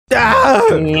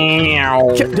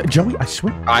Joey, I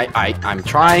swear. I'm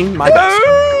trying my best.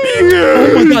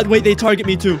 Oh my god, wait, they target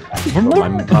me too. My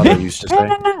mother used to say.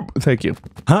 Thank you.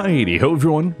 Hi, ho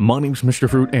everyone. My name's Mr.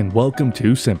 Fruit, and welcome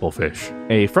to Simple Fish,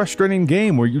 a frustrating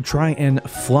game where you try and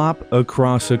flop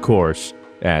across a course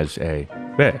as a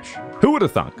fish. Who would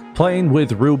have thunk? Playing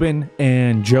with Ruben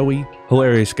and Joey.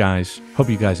 Hilarious guys. Hope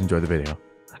you guys enjoy the video.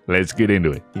 Let's get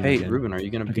into it. Hey, Ruben, are you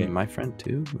gonna be my friend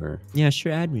too, or? Yeah,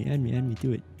 sure. Add me.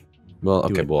 Do it. Well,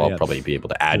 okay. Well, I'll probably be able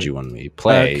to add you when we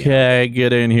play. Okay,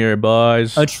 get in here,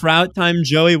 boys. A Trout Time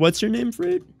Joey. What's your name,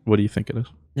 Fruit? What do you think it is?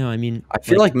 No, I mean, I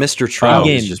feel like Mr. Trout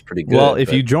is just pretty good. Well,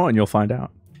 if you join, you'll find out.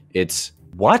 It's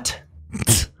what?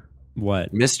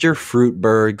 What? Mr.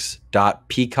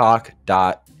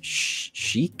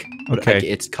 Fruitbergs.peacock.chic. Okay, like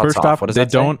it's cuts first off. off, What does they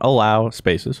that say? don't allow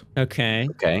spaces. Okay.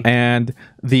 Okay. And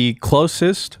the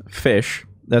closest fish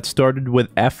that started with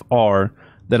FR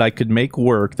that I could make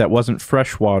work that wasn't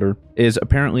freshwater is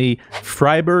apparently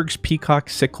Freiberg's peacock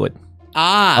cichlid.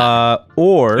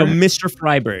 Or Mr.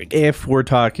 Freiberg. if we're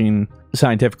talking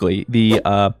scientifically, the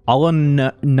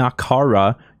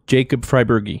Alanakara Jacob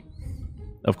Freibergi,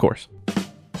 of course.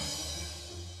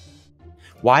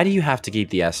 Why do you have to keep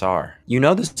the SR? You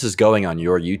know this is going on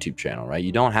your YouTube channel, right?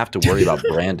 You don't have to worry about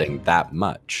branding that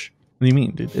much. What do you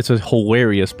mean, dude? It's a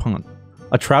hilarious pun.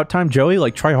 A Trout Time Joey?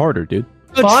 Like, try harder, dude.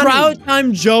 A Trout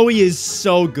Time Joey is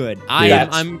so good.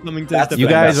 I'm coming to this. You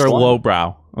guys are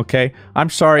lowbrow, okay? I'm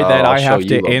sorry that I have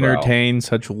to entertain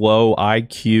such low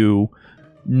IQ,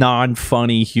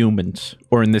 non-funny humans,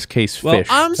 or in this case, fish. Well,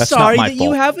 I'm That's sorry not my that fault.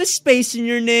 you have a space in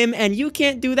your name and you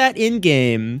can't do that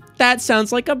in-game. That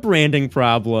sounds like a branding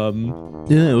problem.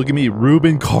 Yeah, look at me,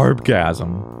 Ruben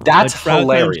Carbgasm. That's Trout Time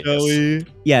hilarious. Joey.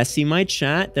 Yeah, see my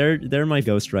chat? They're my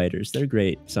ghostwriters. They're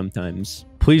great sometimes.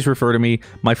 Please refer to me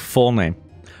my full name.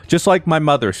 Just like my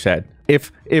mother said,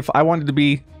 if I wanted to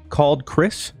be called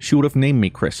Chris, she would have named me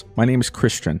Chris. My name is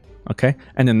Christian, okay?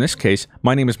 And in this case,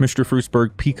 my name is Mr.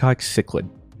 Fruitberg Peacock Cichlid.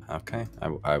 Okay, I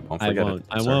won't forget it.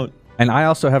 I won't. And I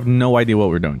also have no idea what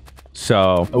we're doing.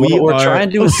 So We're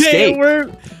trying to escape. Wait,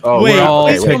 we're all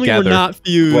please tell me together. we're not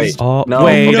fused. Wait, Oh, no,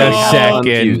 wait no. a second.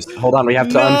 Unfused. Hold on, we have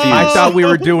to No. unfuse. I thought we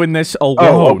were doing this Oh,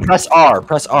 alone. press R,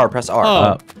 press R, press R.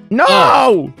 Oh.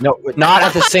 No! No, not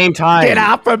at the same time. Get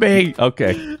off of me!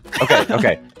 Okay.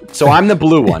 Okay. So I'm the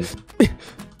blue one.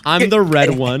 I'm the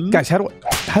red one. Guys,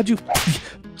 how'd you...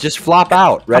 Just flop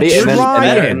out. Ready? I'm And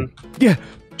trying. Yeah.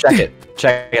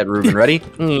 check it, Ruben. Ready?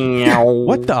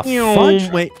 What the fudge?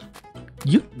 Wait.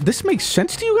 This makes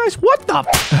sense to you guys? What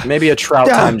the... Maybe a Trout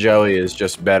Time Joey is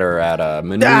just better at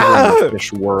maneuvering the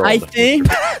fish world. I think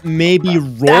maybe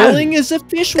rolling as a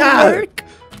fish would work.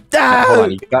 Hold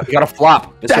on, you gotta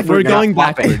flop. Mr. Fruit, We're you're not going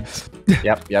flopping. backwards.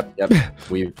 Yep.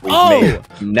 We've Oh!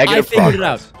 made negative I figured it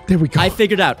progress. out. There we go. I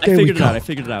figured it out. There we go. I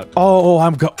figured it out. Oh,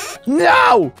 I'm go...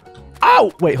 No!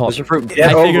 Oh! Wait, hold on. Mr. Fruit, get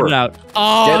I over. figured it out.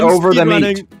 Oh, Get I'm over the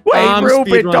speedrunning. meat. Wait, I'm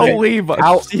Ruben, don't speedrunning. leave us.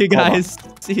 Out. See you guys.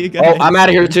 See you guys. Oh, I'm out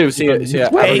of here too. See ya.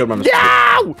 Have a Wait, good one, Mr.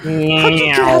 no! How'd you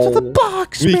get out of the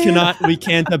box, We man? we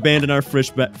can't abandon our fish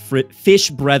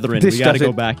brethren. This We gotta go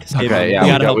doesn't- back. Save Okay, them.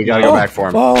 yeah, we gotta go back for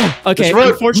him. Oh, Okay, Mr.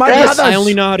 Fruit, unfortunately, my brothers. I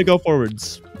only know how to go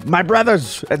forwards. my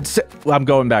brothers. I'm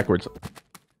going backwards.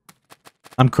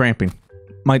 I'm cramping.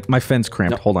 My fin's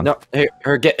cramped. Hold on. No,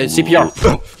 here, get CPR.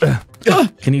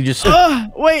 Can you just...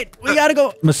 Wait, we gotta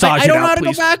go. Massage I it don't out, know how to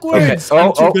please. go backwards. Okay.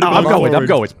 I'm too good at I'm going going.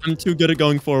 forwards. I'm too good at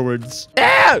going forwards.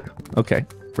 Okay,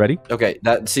 ready? Okay,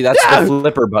 that's the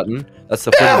flipper button. That's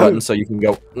the flipper button, so you can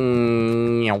go.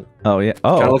 Oh, yeah.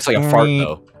 Oh. Kind of looks like a fart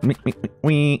though.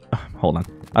 Hold on.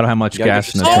 I don't have much You gotta gas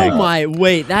get in the your tank. Oh my,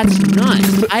 wait, that's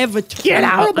nuts. I have a Get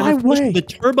out of my way. The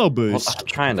turbo Well, boost. I'm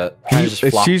trying to just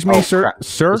flop. Excuse me, Oh, sir. crap.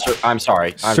 Sir? I'm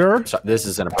sorry. Sir? This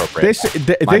is inappropriate. This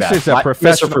My this bad. is a Mr.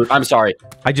 professional... Fruit, I'm sorry.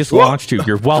 I just launched you.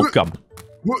 You're welcome.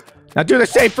 Now do the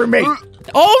same for me.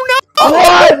 Oh no!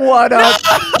 Oh, what up?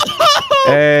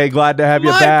 Hey, glad to have you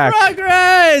My back.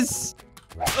 progress!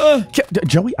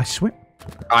 Joey, I swear.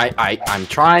 I'm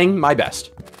trying my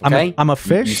best. Okay? I'm a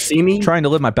fish You see me? trying to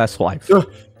live my best life.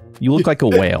 You look like a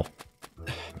whale.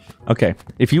 Okay,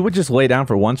 if you would just lay down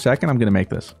for 1 second, I'm gonna make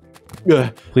this.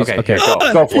 Please, okay.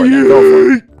 Go for it. Go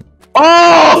for it.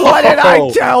 Oh, what did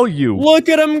I tell you? Look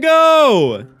at him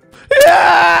go!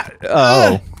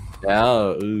 Oh,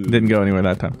 No. Ooh. didn't go anywhere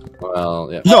that time. Well,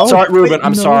 yeah. No, Sorry, Ruben. wait,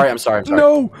 I'm no. sorry. I'm sorry.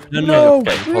 No, No.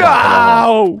 Okay, hold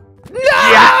on.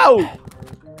 no.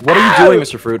 What are you doing,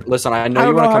 Mr. Fruit? Listen, I know I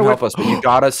you don't want to know, come I help us, but you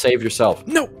gotta save yourself.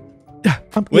 No.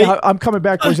 Wait. I'm coming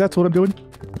back, boys. That's what I'm doing.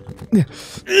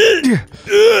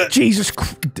 Jesus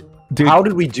Christ. Dude, How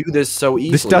did we do this so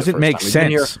easily? this the doesn't first make time?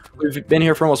 sense. We've been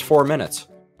here for almost 4 minutes.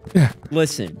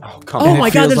 Listen. Oh, come Oh on. my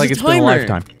it God, feels there's like a it's been a timer.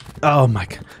 lifetime. Oh my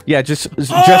god. Yeah, just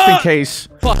in case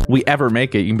we ever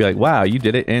make it, you can be like, wow, you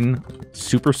did it in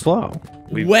super slow.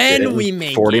 When we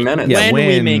make 40 it. minutes. Yeah, when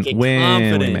we make it. when we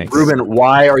Confidence. make it. Ruben,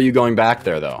 why are you going back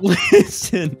there though?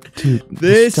 Listen, Dude,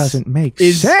 this doesn't make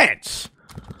is- sense.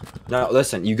 No,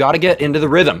 listen, you got to get into the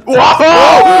rhythm.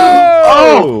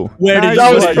 Oh! Where did That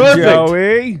you was just perfect.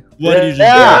 Joey. What did you just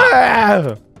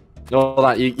Yeah. No, hold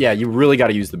on. You really got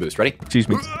to use the boost. Ready? Excuse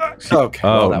me. Okay.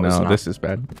 Oh, well, that was no, not- this is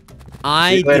bad.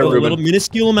 I See you did later, a Ruben. little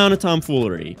minuscule amount of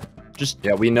tomfoolery. Just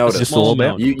Yeah, we noticed. Just a little bit.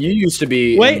 amount. You used to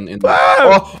be Wait. in the...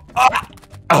 Oh,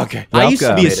 okay. I used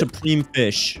to be a Welcome. supreme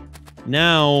fish.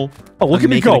 Now, Oh, look I'm at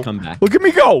me making go. a comeback. Look at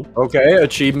me go. Okay,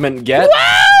 achievement get. Woo!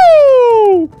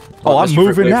 Oh, Oh, I'm Mr.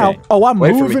 moving Fruit, now. wait for me. Oh, I'm Wait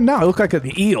for me. moving now. I look like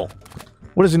an eel.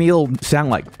 What does an eel sound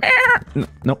like?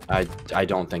 Nope. I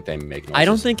don't think they make noises. I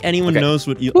don't think anyone Okay. knows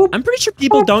what eel. I'm pretty sure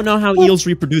people don't know how eels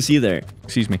reproduce either.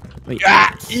 Excuse me. Wait,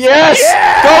 Ah, yes!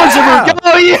 Yeah! Go, Zimmer!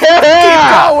 Go,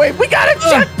 yeah! Oh, wait. We got a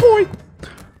checkpoint.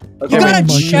 Okay, you got Oh a my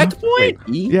God. checkpoint?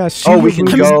 Wait, E? Yeah, Oh, we can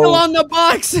I'm go. still on the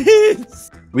boxes.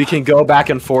 We can go back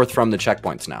and forth from the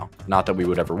checkpoints now. Not that we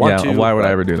would ever want Yeah, to. why would I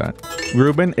but- ever do that?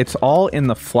 Ruben, it's all in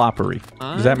the floppery.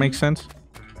 Does that make sense?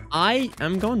 I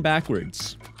am going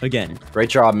backwards again. Great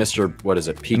job, Mr. What is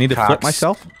it? I need to flip Peacock's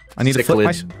myself. I need to flip cichlid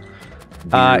myself.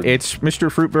 beard. It's Mr.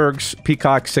 Fruitberg's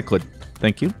Peacock Cichlid.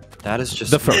 Thank you. That is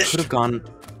just the first. Could have gone.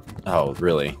 Oh,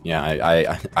 really?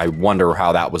 Yeah. I wonder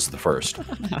how that was the first.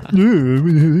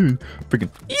 Freaking.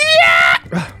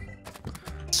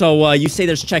 So you say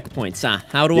there's checkpoints, huh?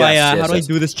 How do Yes, I yes.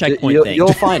 do this checkpoint You'll, thing?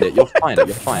 you'll find it. You'll find it.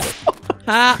 You'll find it.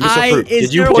 Mr. Fruit, Is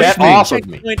did you there a get way to off of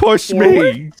me? checkpoint Push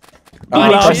forward? me. By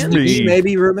any Love chance? me. E,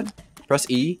 maybe, Ruben. Press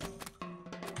E.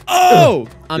 Oh,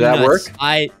 I'm Did that nuts.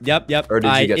 work? Yep. Or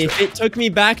did you get if to it took me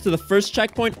back to the first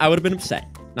checkpoint, I would have been upset.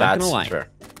 Not That's gonna lie. fair.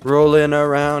 Rolling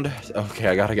around. Okay,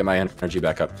 I gotta get my energy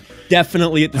back up.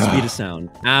 Definitely at the speed of sound.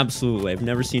 Absolutely. I've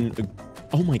never seen.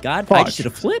 Oh my god! I Fuck. just did a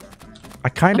flip. I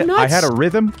I'm nuts. had a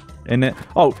rhythm, and then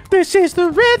this is the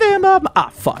rhythm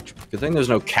of fudge. Good thing there's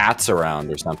no cats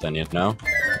around or something, you know?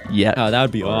 Yeah. Oh, that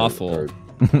would be Or- awful. or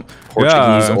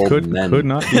Portuguese old could men.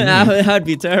 not. Be that me. would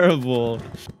be terrible.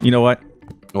 You know what?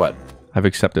 What? I've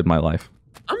accepted my life.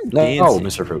 I'm No, dancing.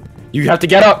 Mr. Fruit. You have to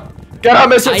get up. Get up,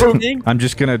 Mr. I Fruit. think. I'm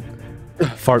just gonna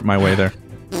fart my way there.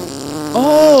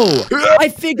 Oh, I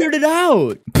figured it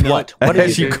out. What? What did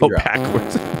As you go figure out?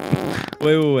 backwards.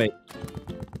 Wait.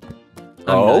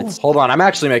 I'm Oh, nuts. hold on. I'm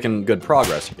actually making good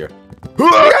progress here. Come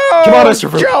on, Mr.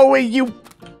 Fruit. Joey, you.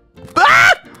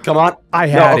 Come on. I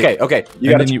No, had okay, it. okay. You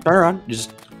And gotta then you- turn around. You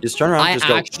just turn around. I Just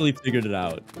go. actually figured it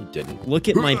out. You didn't. Look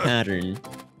at my pattern.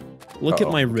 Look at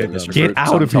Uh-oh. my Okay, rhythm. Mr. Get Fruit, out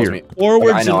something of tells here. me-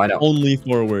 Forwards I know, and I know. only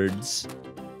forwards.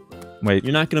 Wait.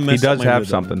 You're not gonna He mess up does my have rhythm.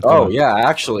 something. Oh, yeah,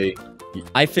 actually.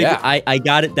 I figured Yeah. I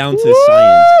got it down to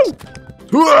science.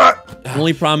 The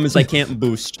only problem is I can't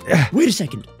boost. Wait a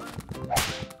second.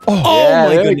 Oh Yeah, my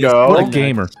there you goodness. go. What a I'm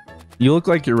gamer. nuts. You look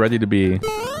like you're ready to be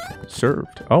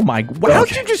served. Oh my. How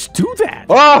Okay. did you just do that?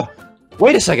 Oh,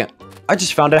 wait a second. I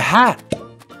just found a hat.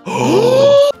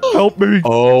 Help me.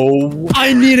 Oh,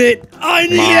 I need it. I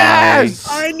need Yes!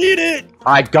 it. I need it.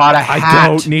 I got a hat. I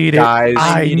don't need it. guys.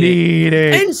 I need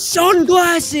it. And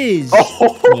sunglasses.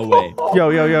 Oh, No way.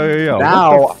 Yo.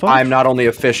 now What the fuck? I'm not only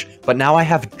a fish, but now I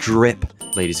have drip,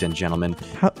 ladies and gentlemen.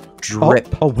 How- Drip.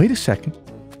 Oh, wait a second.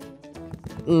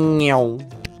 Meow.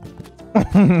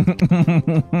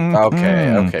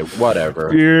 Mm. Okay,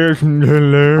 whatever. Yes,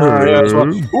 Alright,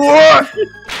 hello. What?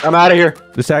 I'm out of here.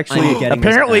 This actually I'm getting this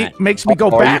apparently hat. makes me go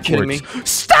Oh, are you kidding backwards. me?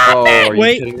 Stop Oh, it! are you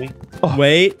Wait. kidding me?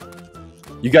 Wait.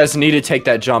 You guys need to take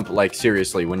that jump, like,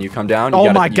 seriously. When you come down, you Oh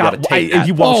gotta, my you gotta god, take that.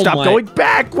 you won't Oh stop my- going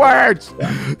backwards!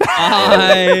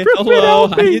 Hi. Hello.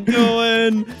 Help How me. you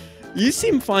doing? You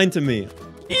seem fine to me.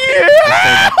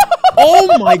 Yeah!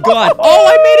 Oh my god. Oh,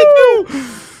 I made it through.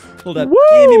 Hold up.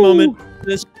 Give me a Woo! moment.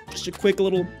 Just a quick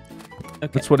little. Okay.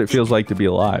 That's what it feels like to be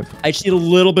alive. I just need a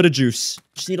little bit of juice.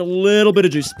 Just need a little bit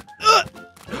of juice.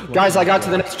 Guys, I got to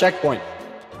the next checkpoint.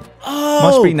 Oh.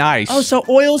 Must be nice. Oh, so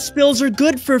oil spills are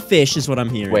good for fish, is what I'm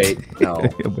hearing. Wait, no.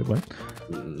 Wait, what?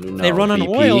 No, They run on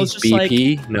oil, it's just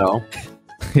BP, no.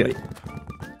 Yeah.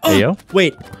 Hey, yo.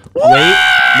 Wait.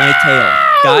 My tail.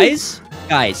 Guys.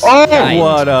 Oh, guys.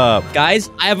 What up? Guys,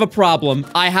 I have a problem.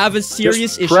 I have a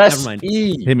serious Just issue. press Never mind.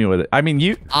 E. Hit me with it. I mean,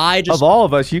 you I just. of all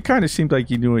of us, you kind of seemed like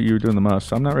you knew what you were doing the most.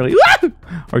 So I'm not really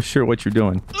or sure what you're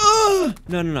doing.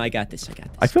 No. I got this.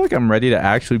 I feel like I'm ready to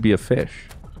actually be a fish.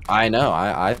 I know.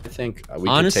 I think we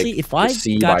Honestly, could take if I the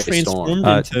sea got by storm.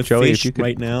 transformed into Joey, if fish you could-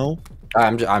 right now,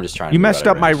 I'm just trying. You to do messed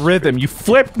up my whatever. rhythm. You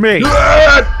flipped me.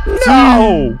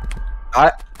 No.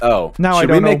 Oh, Now I should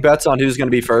don't we make know. bets on who's gonna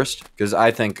be first? Because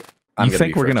I think I'm You gonna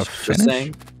think be we're gonna first. Just finish?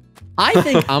 saying. I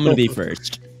think I'm gonna be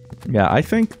first. Yeah, I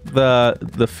think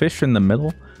the fish in the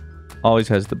middle always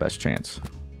has the best chance.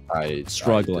 I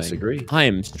disagree. I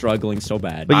am struggling so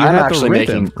bad. But you I'm have the actually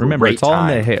rhythm. making Remember, great it's all in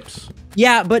the time. hips.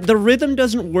 Yeah, but the rhythm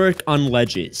doesn't work on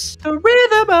ledges. The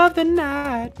rhythm of the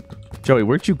night. Joey,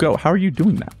 where'd you go? How are you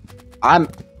doing that?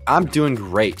 I'm doing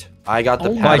great. I got the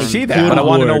Oh Well, my I pattern. see that, Good but I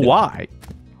want to know lord. why.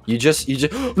 You just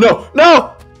no.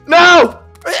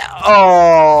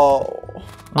 Oh.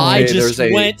 I Okay, just there's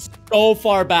a- went so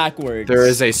far backwards. There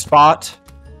is a spot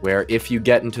where if you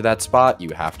get into that spot, you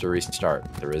have to restart.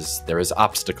 There is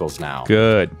obstacles now.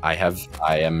 Good. I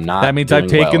am not. That means I've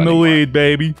doing taken well the anymore. lead,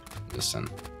 baby. Listen,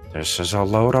 this is a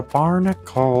load of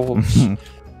barnacles.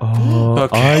 Oh,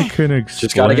 Okay. I can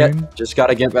explain. just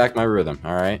gotta get back my rhythm.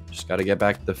 All right, just gotta get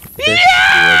back the fish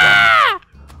rhythm.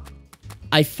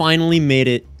 I finally made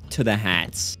it to the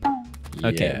hats.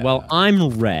 Okay, Yeah. well, I'm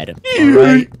red. All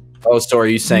right. Oh, so are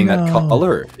you saying that No.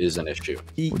 color is an issue?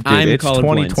 Dude, I'm it's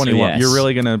colorblind, 2021. so yes. You're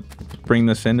really gonna bring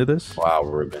this into this? Wow,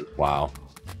 Ruben. Wow.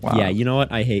 Wow. Yeah, you know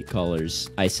what? I hate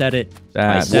colors. I said it. I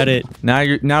That- said it.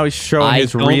 Now he's showing I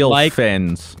his don't real like-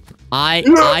 fins. I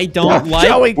don't like.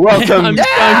 Joey, welcome. I'm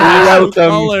Welcome.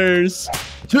 colors.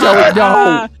 Joey,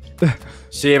 no.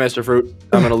 See you, Mr. Fruit.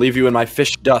 I'm gonna leave you in my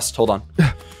fish dust. Hold on.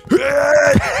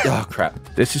 Oh crap!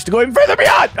 This is going further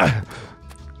beyond.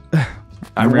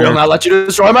 I will not let you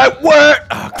destroy my work.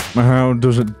 Oh,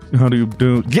 How do you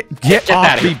do? Get get off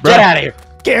out of me, here! bro. Get out of here!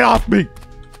 Get off me.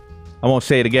 I won't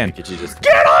say it again. Could you just?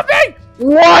 Get off me.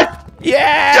 What?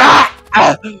 Yeah. Ah!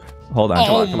 Ah! Hold on. Oh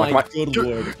Hold on. my come on. good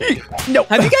lord. No.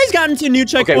 Have you guys gotten to a new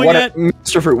Okay, checkpoint what yet? if,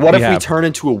 Mr. Fruit? What We if we have. turn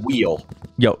into a wheel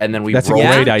Yo, and then we that's a roll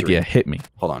great through? idea. Hit me.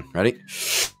 Hold on, ready?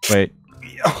 Wait.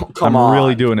 Oh, come I'm on!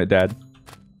 really doing it, Dad.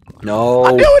 No.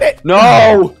 I'm doing it.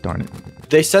 No! Darn it.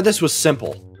 They said this was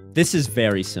simple. This is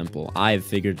very simple. I've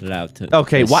figured it out.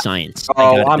 Okay, with what- science. I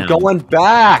Oh, got it I'm down. going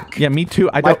back. Yeah, me too.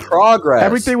 I My don't. progress.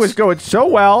 Everything was going so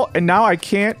well, and now I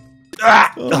can't.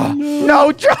 Ah! Oh, no.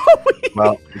 No, Joey.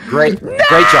 Well, great job,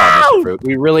 Mr. Fruit.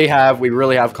 We really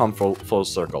have come full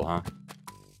circle, huh?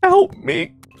 Help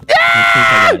me. I think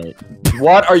I got it.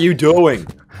 What are you doing?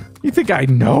 You think I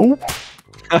know?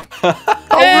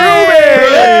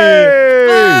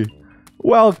 Hey! Ruben!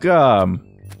 Welcome.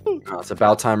 Oh, it's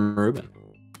about time, Ruben.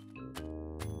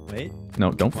 Wait,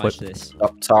 No, don't flip. watch this.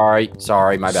 Oh,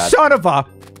 sorry, my bad. Son of a.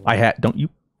 I had. Don't you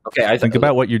Okay, I think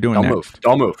about what you're doing Don't next? move.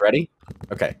 Don't move. Ready?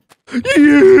 Okay.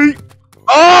 Yeet.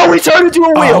 Oh, we turned into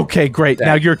a wheel. Okay, great.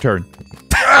 Now your turn.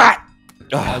 Ah!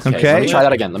 Okay, Okay. Let me so- try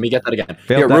that again. Let me get that again.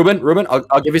 Failed Here, that. Ruben,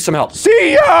 I'll give you some help.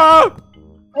 See ya.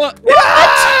 What?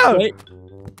 Ah! Wait,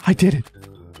 I did it.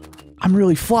 I'm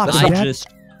really flopping, I Dad. just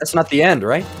That's not the end,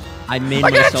 right? I made I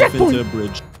got a myself checkpoint. into a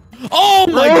bridge. Oh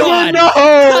my god!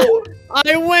 No!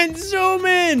 I went zoom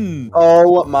in.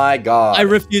 Oh my god. I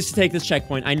refuse to take this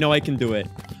checkpoint. I know I can do it.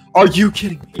 Are you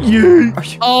kidding me? Yeet. Are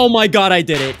you? Oh my god, I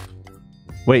did it.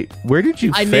 Wait, where did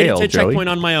you I made fail, it to Joey? checkpoint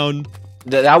on my own.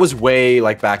 That was way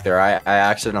like back there. I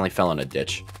accidentally fell in a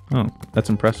ditch. Oh, that's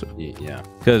impressive. Yeah.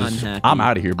 I'm Because happy. I'm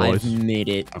out of here, boys. I've made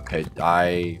it. Okay.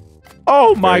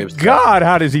 Oh my Very upset. God!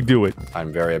 How does he do it?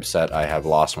 I'm very upset. I have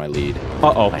lost my lead.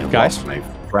 Uh-oh, I have guys. lost my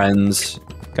friends.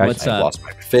 Guys, What's I have up? lost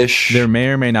my fish. there may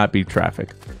or may not be traffic.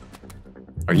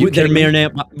 Are you There kidding may me? or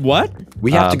not. What?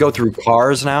 We have to go through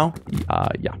cars now?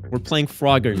 Yeah. We're playing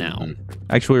Frogger now. Mhm.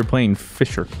 Actually, we're playing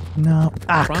Fisher. No.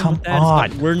 Ah, Problem come with that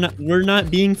is on. that we're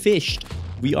not being fished.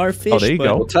 We are fished. there you but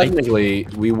go. Well, technically,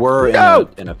 we were No!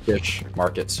 in a fish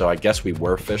market, so I guess we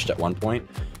were fished at one point,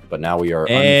 but now we are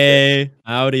unfished. Hey,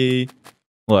 howdy.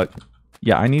 Look.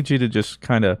 Yeah, I need you to just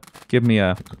kind of give me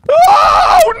a...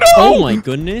 Oh, no! Oh my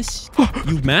goodness.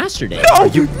 You mastered it. No! Are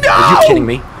you kidding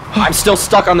me? I'm still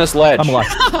stuck on this ledge. I'm alive.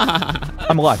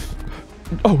 I'm alive.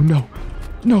 Oh, no.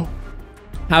 No.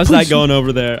 How's Please. that going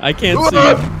over there? I can't see.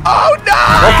 Oh, no!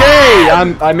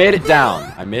 Okay, I made it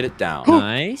down. I made it down.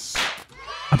 Nice.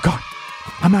 I'm gone.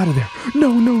 I'm out of there.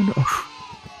 No, no, no.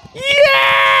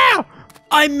 Yeah!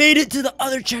 I made it to the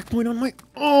other checkpoint on my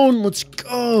own. Let's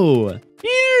go.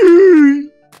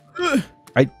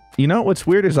 You know what's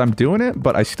weird is I'm doing it,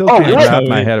 but I still Oh, can't what? wrap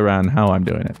my head around how I'm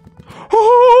doing it.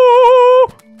 Oh!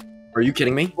 Are you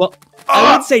kidding me? Well,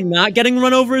 I would say not getting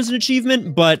run over is an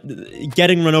achievement, but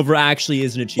getting run over actually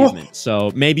is an achievement.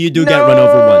 So maybe you do get run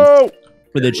over once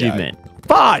for the achievement.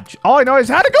 Fudge! All I know is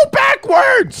how to go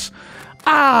backwards!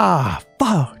 Ah,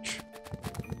 fudge.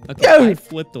 Okay, Yo. I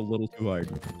flipped a little too hard.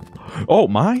 Oh,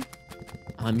 my.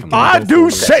 I'm gonna I go do for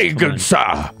it say, this good time.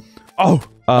 sir. Oh.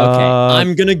 Okay,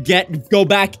 I'm gonna go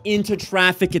back into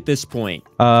traffic at this point.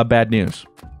 Bad news.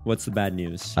 What's the bad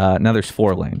news? Now there's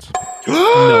 4 lanes.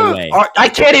 No way. I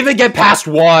can't even get past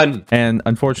one. And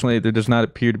unfortunately, there does not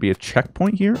appear to be a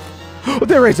checkpoint here. Oh,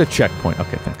 there is a checkpoint.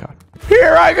 Okay, thank God.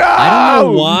 Here I go! I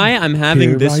don't know why I'm having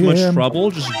Here this I much am. trouble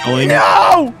just going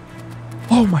No!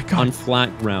 Oh my God. on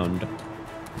flat ground.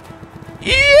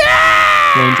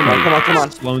 Yeah! Slow and Come on, steady. come on, come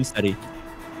on. Slow and steady.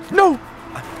 No!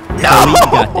 Cody,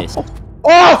 you got this.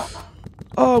 Oh!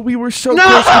 Oh, we were so No!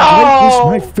 close to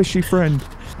break this, my fishy friend.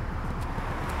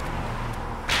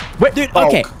 Wait, Dude, Oh,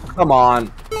 okay. come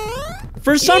on.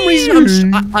 For some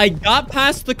reason, I got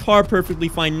past the car perfectly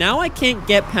fine. Now I can't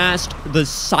get past the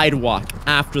sidewalk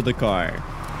after the car.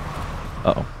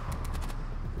 Uh-oh.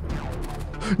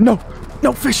 No!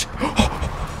 No, fish!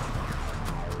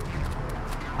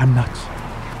 I'm nuts.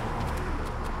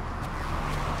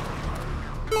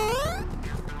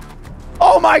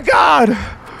 Oh my God!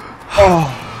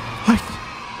 Oh.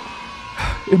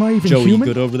 Am I even Joey, human?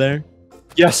 good over there?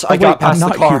 Yes, Oh, I got wait, I'm past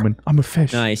not the car. human. I'm a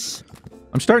fish. Nice.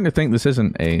 I'm starting to think this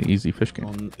isn't a easy fish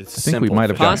game. It's I think we simple might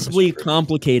have fish. gotten Possibly a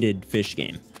complicated fish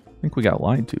game. I think we got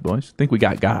lied to, boys. I think we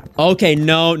got. Okay,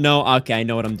 no. Okay, I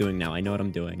know what I'm doing now. I know what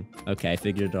I'm doing. Okay, I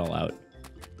figured it all out.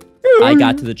 I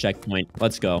got to the checkpoint.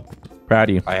 Let's go. Proud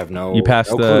of you. I have no. You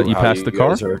passed no the- clue you how passed the car?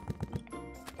 guys are-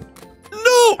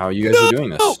 No! How you guys are doing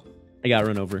this? I got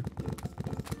run over.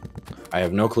 I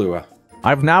have no clue.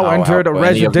 I've now Oh, entered a how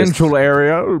any of this- residential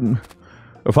area.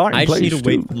 A fine I just place need to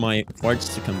wait to- for my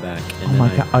farts to come back. And Oh then my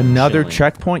I'm God! Another chilling.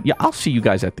 checkpoint. Yeah, I'll see you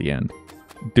guys at the end.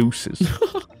 Deuces.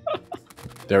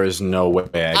 There is no way.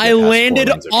 I landed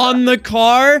on the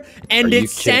car and Are you it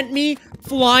sent me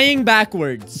flying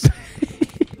backwards.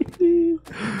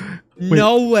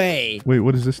 No way. Wait,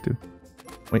 what does this do?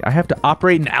 Wait, I have to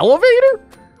operate an elevator?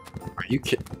 Are you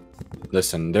kidding?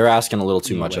 Listen, they're asking a little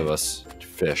too No much way. of us.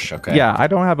 Fish, okay? Yeah, I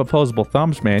don't have opposable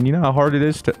thumbs, man. You know how hard it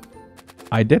is to.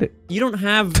 I did it. You don't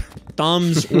have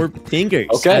thumbs or fingers,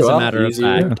 Okay, as well, a matter easy. of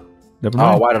Yeah. fact. Never Oh,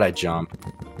 mind. why did I jump?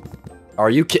 Are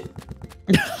you kidding?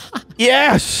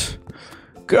 Yes!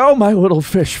 Go, my little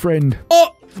fish friend.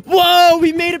 Oh, whoa,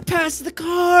 we made it past the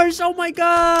cars. Oh my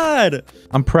God.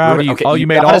 I'm proud of you. Okay, Oh, you you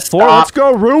made all gotta 4? stop. Let's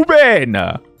go, Ruben!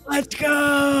 Let's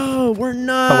go. We're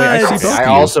nuts. wait, I see both I of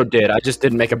you. also did. I just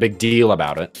didn't make a big deal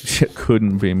about it. It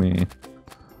couldn't be me.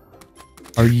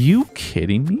 Are you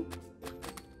kidding me?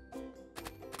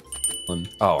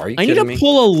 Oh, are you I need kidding to me?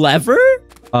 pull a lever?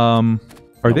 Are No,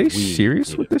 they we serious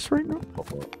need with this right now?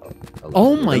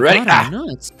 Oh my Ready? God, Ah! I'm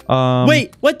nuts. Wait,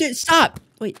 Wait, what did, stop.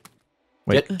 Wait,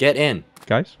 Get in.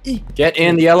 guys, Get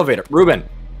in the elevator. Ruben.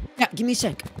 yeah, give me a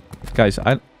sec. guys,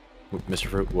 Mr.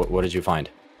 Fruit, what did you find?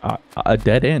 a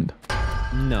dead end.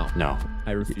 No, No,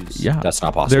 I refuse. Yeah, that's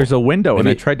not possible. there's a window, and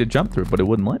I Maybe- tried to jump through, but it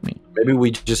wouldn't let me. Maybe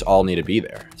we just all need to be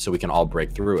there so we can all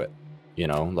break through it. You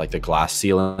know, like the glass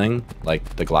ceiling, like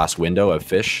the glass window of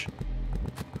fish.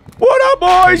 What up,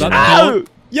 boys? Let me Ow!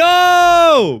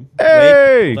 Yo!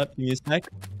 Hey! Wait, hold up, give me a sec.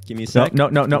 Give me a No, sec. no,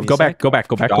 no, no. Give me Go a back, sec. go back,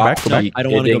 go back, go back, go Stop back. I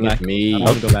don't want to go kidding back. me. I don't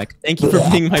want to go back. Thank you for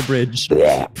being my bridge.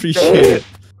 Appreciate it.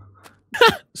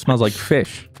 Smells like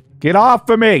fish. Get off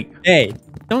of me! Hey,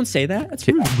 don't say that. That's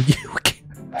rude.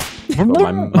 What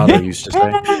my mother used to say.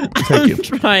 Thank you.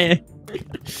 I'm trying.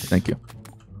 Thank you.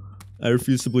 I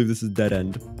refuse to believe this is dead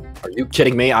end. Are you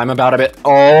kidding me? I'm about a bit.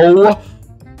 Oh!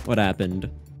 What happened?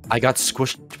 I got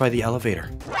squished by the elevator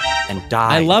and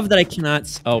died. I love that I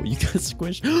cannot. Oh, you got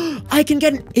squished. I can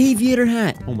get an aviator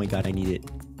hat. Oh my God, I need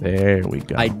it. There we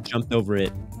go. I jumped over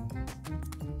it.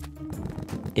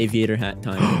 Aviator hat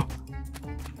time.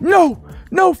 No!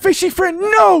 No, fishy friend,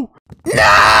 no! What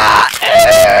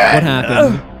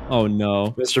happened? Oh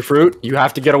no. Mr. Fruit, you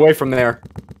have to get away from there.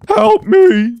 Help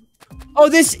me! Oh,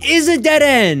 this is a dead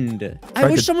end. I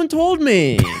Tried wish to- someone told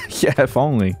me. Yeah, if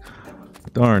only.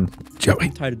 Darn. Joey,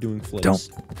 I'm tired of doing flips.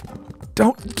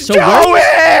 don't. So Joey!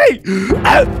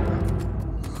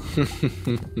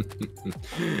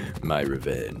 My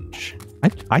revenge.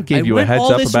 I gave I you a went heads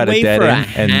all up this about a way dead for a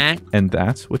end, hat? and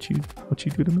that's what you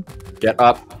do to me. Get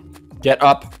up. Get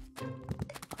up.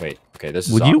 Wait, okay, this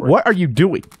is Would you? awkward. What are you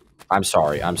doing? I'm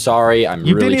sorry. I'm sorry. I'm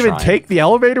You really didn't even trying. take the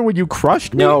elevator when you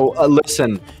crushed me? No,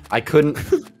 listen. I couldn't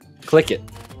click it.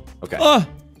 Okay. Oh,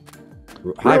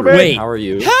 Hi, Ruben. Ruben. Wait. How are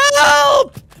you?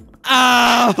 help!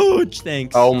 Ouch!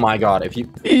 Thanks. Oh my god. If you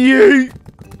Yeet.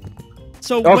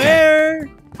 So Okay.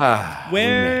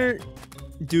 where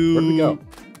we do Where'd we go?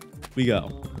 we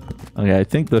go? Okay, I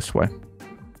think this way.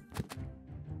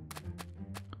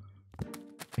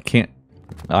 I can't.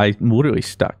 I'm literally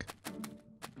stuck.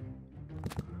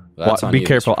 That's on Be you,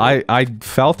 careful. Mr. I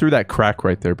fell through that crack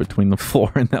right there between the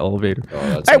floor and the elevator. Oh,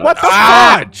 that's Hey, not- what the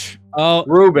Ah! fudge? Oh,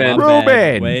 Ruben. my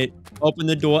bad. Ruben. Wait. Open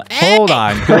the door. Hold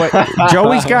on. Do it.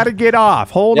 Joey's got to get off.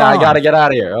 Hold Yeah, on. I gotta get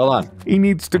out of here. Hold on. He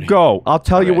needs to go. I'll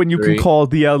tell you Alright, when you 3, can call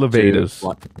the 2, elevators.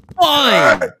 1.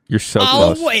 Fine. You're so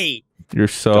I'll close. wait. You're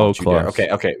so Don't you dare. close.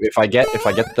 Okay. If I get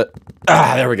the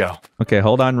there we go. Okay,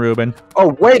 hold on, Ruben. Oh,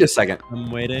 wait a second. I'm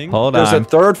waiting. Hold There's on. a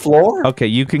 3rd floor? Okay,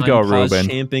 you can I'm go, pause Ruben.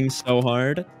 champing so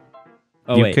hard.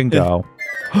 Oh, You wait. can go.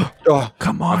 Oh,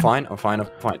 Come I'm on. fine. I'm fine.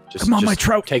 Just, Come on, just my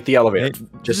trout. Take the elevator.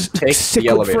 Just take Sick the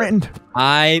elevator. friend.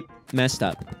 I messed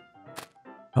up.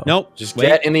 Uh-oh. Nope. Just wait.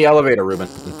 get in the elevator, Ruben.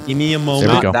 Give me a There we moment.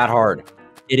 Not go. that hard.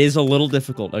 It is a little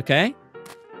difficult, okay?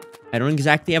 I don't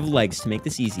exactly have legs to make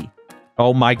this easy.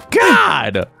 Oh my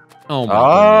God! Oh my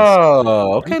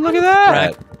Oh, okay. Look at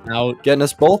that. goodness. Out Getting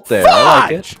us both there. I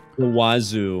like it. Fudge! the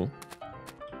wazoo.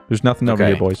 There's nothing over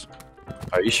Okay. here, boys.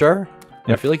 Are you sure?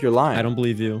 I Yep. feel like you're lying. I don't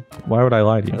believe you. Why would I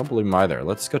lie to I you? don't believe him either.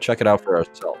 Let's go check it out for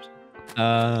ourselves.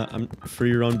 I'm for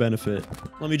your own benefit.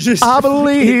 Let me just. I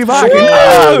believe I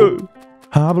can.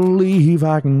 I believe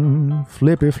I can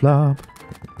flippy flop.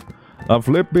 A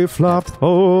flippy flop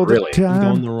all the Really? I'm going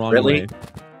time. the wrong Really? way.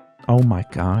 Oh my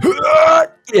God.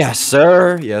 Yes,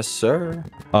 sir. Yes, sir.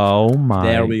 Oh my.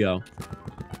 There we go.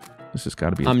 This has got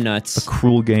to be I'm a nuts.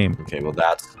 cruel game. Okay, well,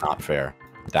 that's not fair.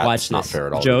 That's Watch not this. fair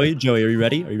at all. Joey, are you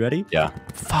ready? Are you ready? Yeah.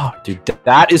 Fuck. Dude,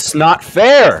 that is not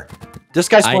fair. This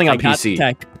guy's playing I on got PC.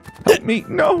 tech. Help me.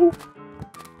 No.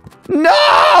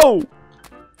 No!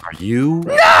 Are you?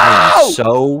 No! I am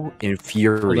so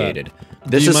infuriated.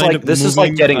 This Do you is mind like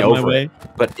moving getting out of my over way? it.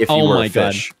 But if you Oh were my a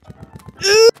God. fish,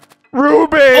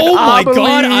 Ruben! Oh I my God,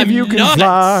 believe I'm you can nuts.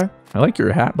 fly. I like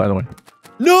your hat, by the way.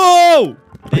 No!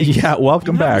 Yeah,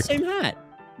 welcome You have back. the same hat.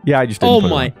 Yeah, I just didn't Oh put it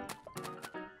my. on.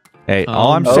 Hey,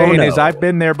 all I'm Oh, saying no. is I've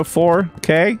been there before,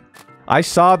 okay? I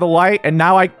saw the light, and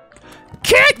now I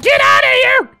can't get out of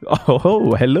here!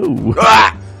 Oh, hello.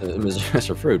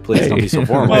 Mr. Fruit, please don't be so Hey.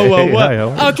 formal. Whoa, whoa, Hey, whoa. hi, how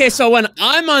are you? Okay, so when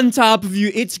I'm on top of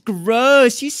you, it's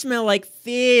gross. You smell like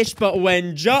fish. But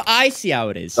when I see how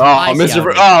it is. Oh, I see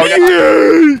Mr. how Fruit. it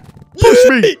is. Oh, Push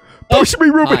me! Push me,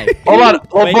 Ruben! Hi. hold on.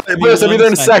 Hold Wait, on. give me Please, I'll be one there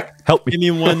in a sec. sec. Help me. Give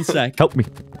me 1 sec. Help me.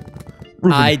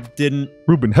 Ruben, I didn't.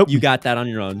 Ruben, help You me. got that on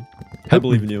your own. I Help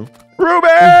believe me. in you.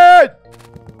 Ruben!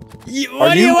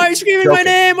 Why you are you screaming my joking?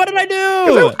 name? What did I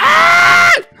do?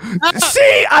 Ah!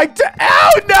 See, oh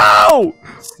no!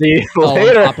 See you Oh,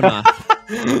 later. I'm popping off.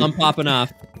 I'm popping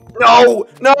off. No,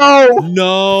 no.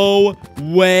 No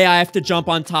way. I have to jump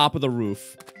on top of the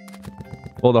roof.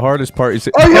 Well, the hardest part is.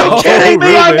 Are you Oh, kidding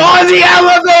me? I'm Ruben. on the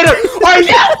elevator. Are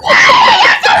you?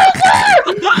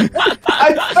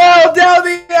 I fell down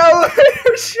the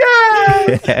elevator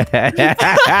shaft.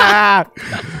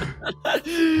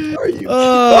 Are you?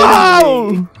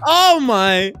 Oh! Oh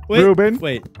my. Wait. Ruben.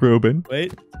 Wait. Ruben.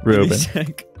 Wait. Give me a Ruben.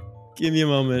 sec. Give me a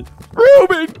moment.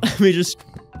 Ruben! Let me just.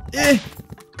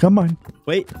 Come on.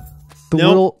 Wait. The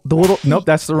Nope. little. Nope,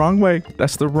 that's the wrong way.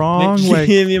 That's the wrong Just way.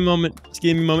 give me a moment. Just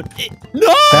give me a moment.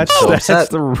 No. That's so that's upset.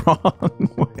 the wrong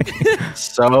way.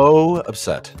 So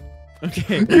upset.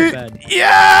 Okay. My bad.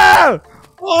 Yeah!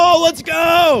 Oh, let's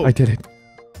go. I did it.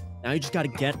 Now you just gotta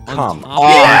get on Come top. on.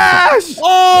 Yes!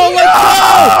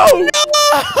 Oh, let's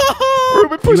No!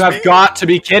 Ruben, You push have me. got to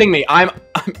be kidding me. I'm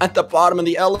at the bottom of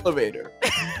the elevator.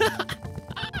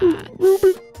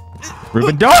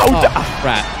 Ruben, don't! Oh,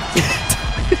 crap.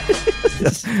 This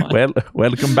is fine. Well,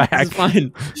 welcome back. This is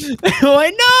fine. Oh, I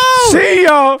know. See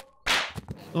ya!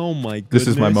 Oh my goodness. This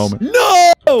is my moment.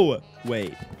 No.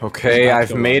 Wait. Okay, Let's not I've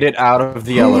go made it out of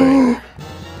the elevator.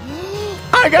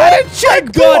 I got a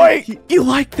checkpoint! God. You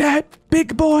like that,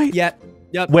 big boy? Yep.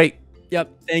 Yep. Wait, Yep.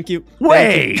 Thank you.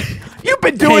 wait! You've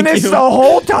been doing Thank this you. the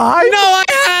whole time? No, I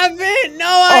haven't. No,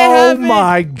 I Oh haven't.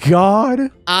 my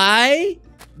god!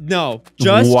 No,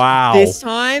 just Wow. this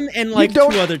time and like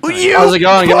don't- 2 other times. you- How's it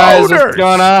going, guys? boners. What's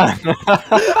going on?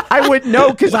 I would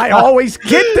know because I always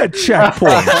get the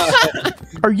checkpoints.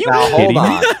 Are you Now, kidding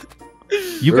hold me? on.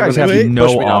 You guys have Ruben, push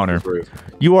no me off honor. the roof.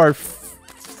 You are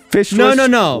fishless.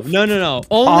 No.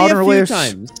 Only Honorless. a few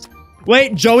times.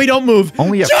 Wait, Joey, don't move.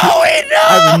 Only a Joey, few. no!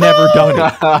 I've never done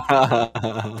it.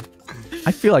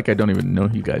 I feel like I don't even know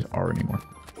who you guys are anymore.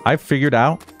 I've figured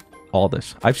out all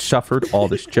this. I've suffered all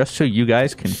this just so you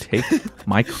guys can take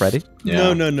my credit.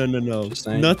 Yeah. No. Just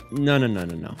saying. No.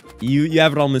 You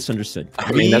have it all misunderstood.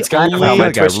 I mean, that's kind of only- how my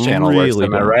I feel like I Twitch channel works. really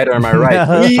Am I don't. right or am I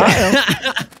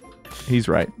right? He's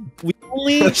right. We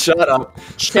only Shut up.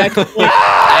 check at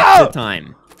the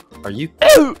time. Are you?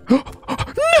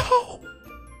 No!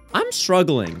 I'm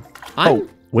struggling. Oh,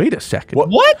 wait a second. What?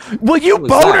 What? Will you What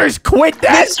was boners quit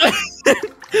that?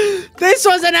 This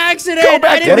was an accident. Go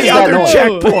back to What the is that other noise?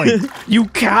 checkpoint. You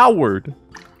coward.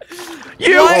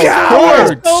 You Why is there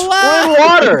cowards. so loud? We're in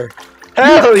water.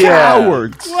 Hell yeah.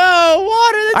 Cowards. Whoa,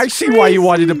 water. That's I see why you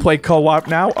wanted to crazy. play co-op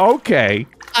now. Okay.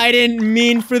 I didn't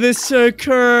mean for this to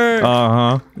occur.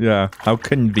 Uh-huh. Yeah. How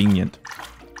convenient.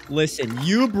 Listen,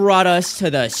 you brought us to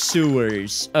the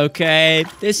sewers, okay?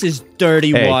 This is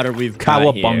dirty Hey, water we've got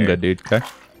Cowabunga, here. dude. Okay.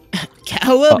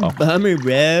 Cowabunga,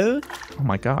 bro. Oh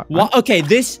my god. Okay,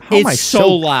 this How am I is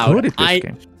so loud. good at this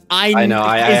game? I know.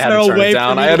 I is had there to a turn way it for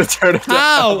down. me I had to turn it down.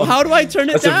 How? How do I turn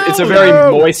it down? It's a very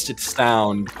moist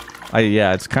sound.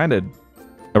 Yeah, it's kind of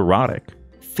erotic.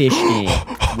 fish game.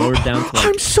 Lowered down to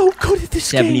I'm like so good at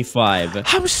this game. 75.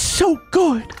 I'm so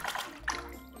good.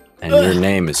 And your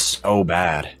name is so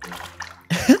bad.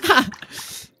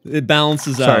 It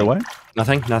balances out. Sorry, what?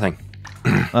 Nothing.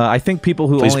 I think people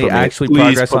who Please only put me- actually please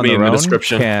progress put on me their in the own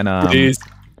description. can. Please.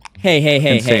 Hey,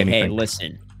 anything.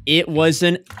 listen. It was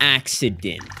an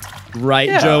accident. Right,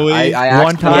 Yeah, Joey? I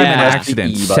One time Yeah. an pressed the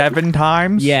accident. E button. 7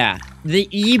 times. Yeah. The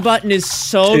E button is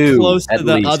so 2 close to at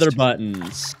the least. other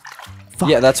buttons. Fuck.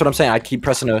 Yeah, that's what I'm saying. I keep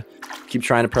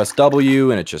trying to press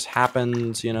W, and it just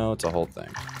happens. You know, it's a whole thing.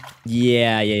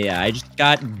 Yeah. I just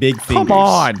got big fingers. Come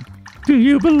on. Do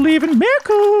you believe in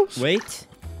miracles? Wait.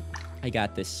 I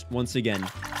got this once again.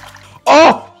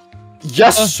 Oh,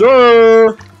 yes,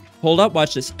 sir. Hold up.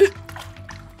 Watch this.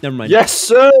 Never mind. Yes,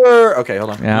 sir. Okay,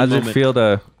 hold on. Yeah, how does it moment. feel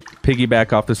to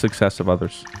piggyback off the success of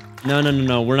others?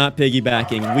 No. We're not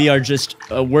piggybacking. We are just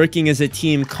working as a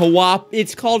team. Co-op.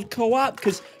 It's called co-op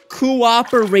because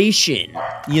cooperation.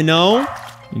 You know?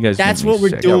 You guys. That's make me what we're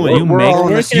sick. doing. You We're make, all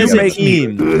in We're this working as a make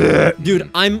team. me.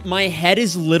 Dude, my head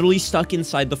is literally stuck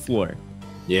inside the floor.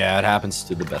 Yeah, it happens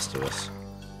to the best of us.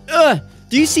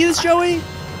 Do you see this, Joey?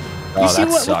 Oh, see that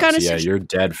what sucks. kind of Yeah, situ- you're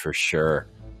dead for sure.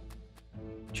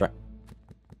 Try.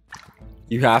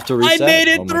 You have to I reset. made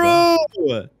it Oh my God.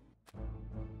 through.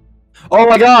 Oh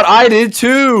my God, I did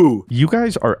too. You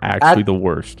guys are actually the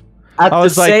worst. At I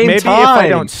was the like, same maybe time. if I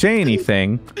don't say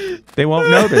anything, they won't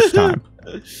know this time.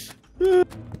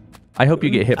 I hope you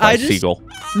get hit by I a just- seagull.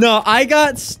 No, I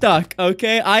got stuck,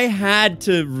 okay? I had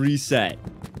to reset.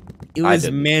 It I was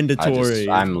didn't. mandatory.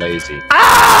 I'm lazy.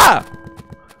 Ah!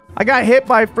 I got hit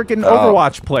by a freaking Oh.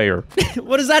 Overwatch player.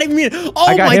 What does that even mean? Oh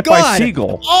I got my hit god! by a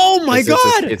seagull. Oh my It's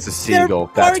god! a seagull.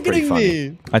 They're That's pretty targeting funny.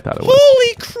 me. I thought it was.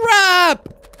 Holy crap!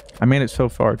 I made it so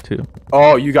far too.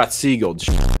 Oh, you got seagulled.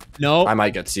 No. I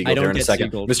might get I seagulled don't here in a get second.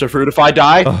 seagulled. Mr. Fruit, if I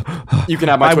die, you can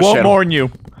have my I Twitch won't channel. warn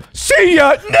you. See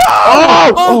ya. No.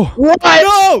 Oh, what?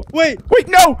 No! Wait, Wait,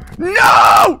 no,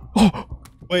 no. Oh,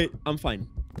 wait, I'm fine.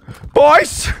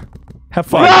 boys, have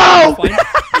fun. I'm No! fine.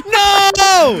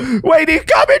 No! Wait, he's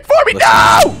coming for me. Listen.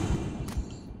 No.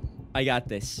 I got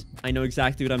this. I know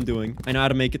exactly what I'm doing. I know how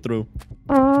to make it through.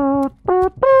 I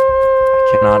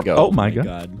cannot go. Oh my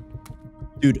god.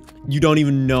 Dude, you don't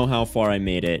even know how far I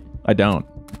made it. I don't.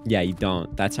 Yeah, you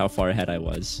don't. That's how far ahead I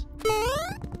was.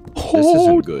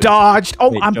 isn't good. Dodged. Oh,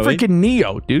 Wait, I'm Joey? freaking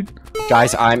Neo, dude.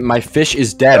 Guys, my fish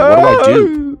is dead. What do I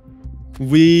do?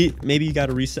 Maybe you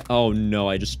gotta reset. Oh no,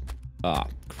 I just. Ah,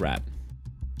 crap.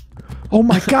 Oh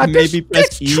my god, Maybe press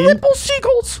it's E? triple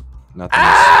seagulls. Nothing.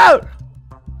 Ah!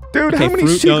 Dude, Okay, how many Fruit,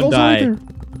 don't seagulls die. are there?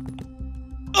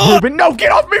 Ruben, no,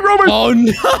 get off me, Ruben! Oh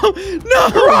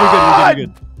no!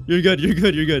 No! You're good.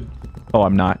 You're good. Oh,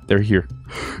 I'm not. They're here.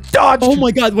 Dodged! Oh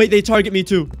my god, wait, they target me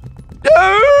too.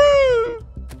 Ah!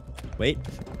 Wait.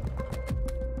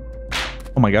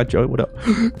 Oh my god, Joey, what up?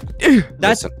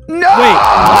 That's. Listen, No!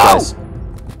 guys,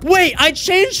 Wait, I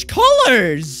changed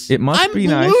colors! It must I'm be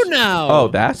blue nice. now! Oh,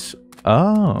 that's...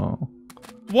 Oh.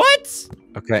 What?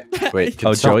 okay, wait.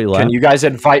 Oh, Joey left? Can you guys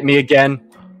invite me again?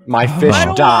 My fish I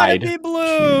don't died. want to be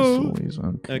blue! Jeez Louise,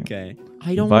 okay. Okay.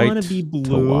 I don't Invite want to be blue.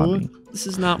 Tawani. This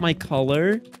is not my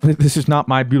color. This is not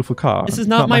my beautiful car. This is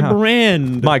not my house.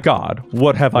 brand. My god,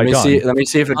 what have Let I me done? see. Let me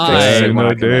see if it I- fixes it And when I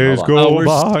the come in. days Hold on. go Oh, we're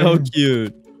by. so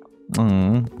cute.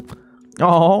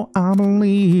 Oh, I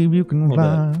believe you can Hold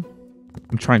fly.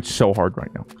 I'm trying so hard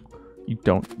right now. You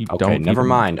don't. Okay, never even-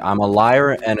 mind. I'm a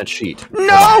liar and a cheat.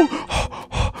 No!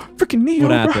 Freaking Neo. What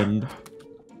bro. happened?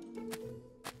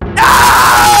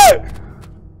 Ah!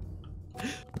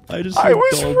 I just I heard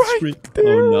was dogs right scream.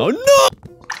 there. Oh no!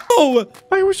 No!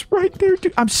 I was right there,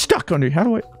 dude. I'm stuck under. How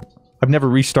do I? I've never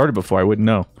restarted before. I wouldn't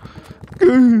know.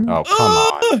 Oh,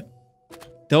 come on.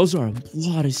 Those are a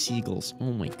lot of seagulls.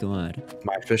 Oh my god.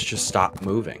 My fish just stopped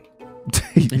moving.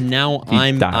 And now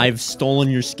He died. I've stolen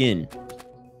your skin.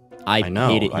 I I know.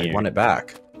 hate it I here. want it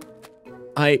back.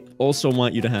 I also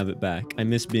want you to have it back. I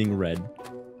miss being red.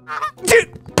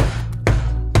 Dude.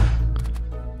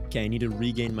 Okay, I need to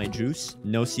regain my juice.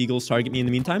 No seagulls target me in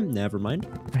the meantime. Never mind.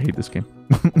 I hate this game.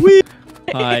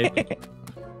 Hi.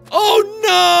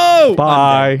 Oh no!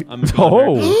 Bye. I'm dead.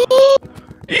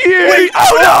 Yeah.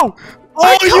 Oh no! Oh,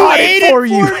 I you caught ate it for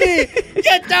me!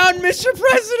 Get down, Mr.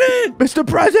 President! Mr.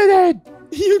 President!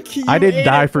 You I didn't ate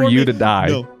die it for you me. to die.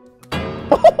 No.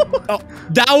 Oh,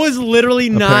 that was literally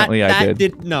not. Apparently I that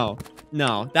did. No,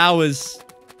 that was.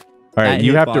 All right, That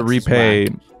you have to hitbox is repay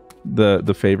whack.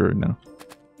 the favor now.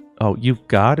 Oh, you've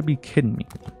got to be kidding me.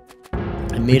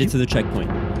 I made it to the checkpoint.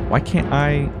 Why can't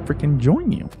I freaking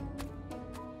join you?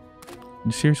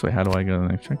 Seriously, how do I go to the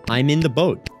next checkpoint? I'm in the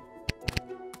boat.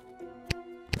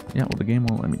 Yeah, well, the game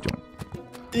won't let me join.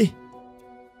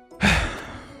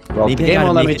 Well, Maybe the I game gotta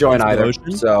won't let make me it join into the either.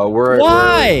 ocean? So we're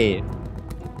Why?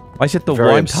 I said the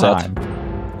Very one upset.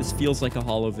 time. This feels like a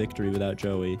hollow victory without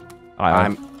Joey. I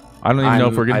don't even know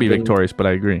if we're gonna be victorious, but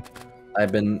I agree.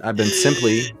 I've been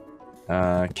simply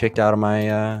kicked out of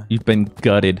my You've been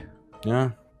gutted.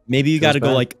 yeah. Maybe you Feels got to go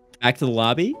bad. like back to the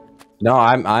lobby. No,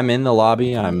 I'm in the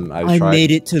lobby. I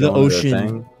made it to the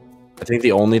ocean. I think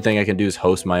the only thing I can do is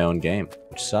host my own game,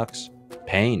 which sucks.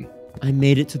 Pain. I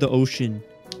made it to the ocean.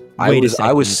 I Wait a was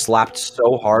second. slapped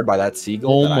so hard by that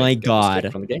seagull. Oh that my I got God.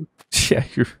 kicked from the game. Yeah,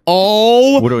 you're.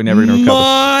 Oh, What are we never gonna recover?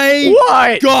 my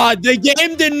What? God! The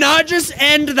game did not just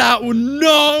end that one.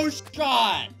 No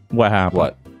shot. What happened?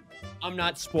 What? I'm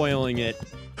not spoiling it.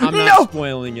 I'm No! not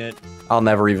spoiling it. I'll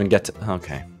never even get to.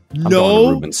 Okay. I'm going No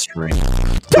to Ruben's stream.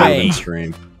 way. Ruben's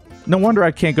stream. No wonder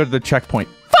I can't go to the checkpoint.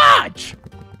 Fudge!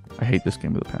 I hate this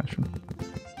game with a passion.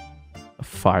 A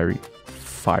fiery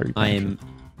passion. I am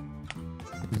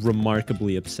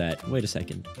remarkably upset. Wait a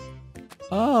second.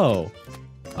 Oh,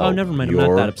 never mind. I'm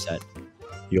not that upset.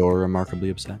 You're remarkably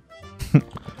upset.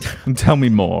 Tell me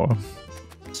more.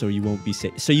 So you won't be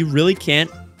safe. So you really can't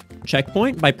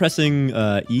checkpoint by pressing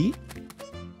E?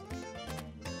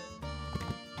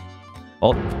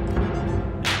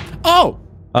 Oh,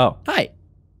 Oh, hi.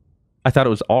 I thought it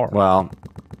was R. Well,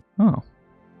 Oh.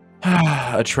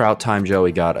 a trout time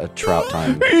Joey got a trout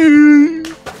time kicked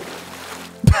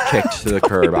to the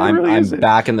curb. I'm really isn't.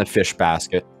 back in the fish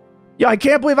basket. Yeah, I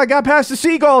can't believe I got past the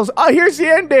seagulls. Oh, here's the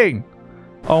ending.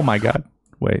 Oh my God.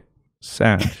 Wait.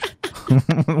 Sad.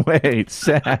 Wait,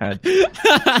 sad.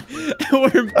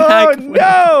 We're back. Oh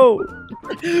no!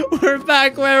 We're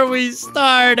back where we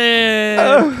started.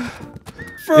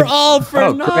 For all for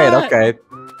Oh, naught. great. Okay.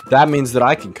 That means that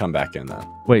I can come back in then.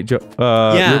 Wait, Joe.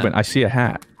 Yeah. Ruben, I see a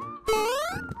hat.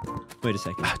 Wait a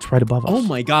second. Ah, it's right above us. Oh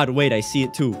my God! Wait, I see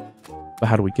it too. But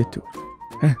how do we get to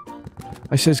it?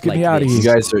 I says, get Like me out of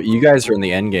this. here. You guys are in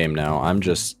the end game now. I'm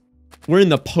just We're in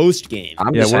the post game.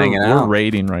 just hanging we're out.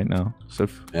 raiding right now. So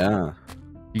if Yeah.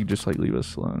 you could just like leave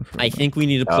us alone. For a I minute. think we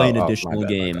need to play an Oh, my additional bad, my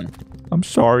game I'm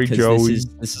sorry, because Joey.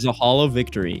 this is a hollow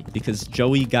victory because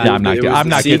Joey got. Yeah, I'm not. It was I'm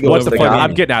the not getting. seagulls What's the that point? got I'm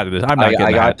me. getting out of this. I'm not I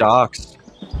getting got out. doxxed.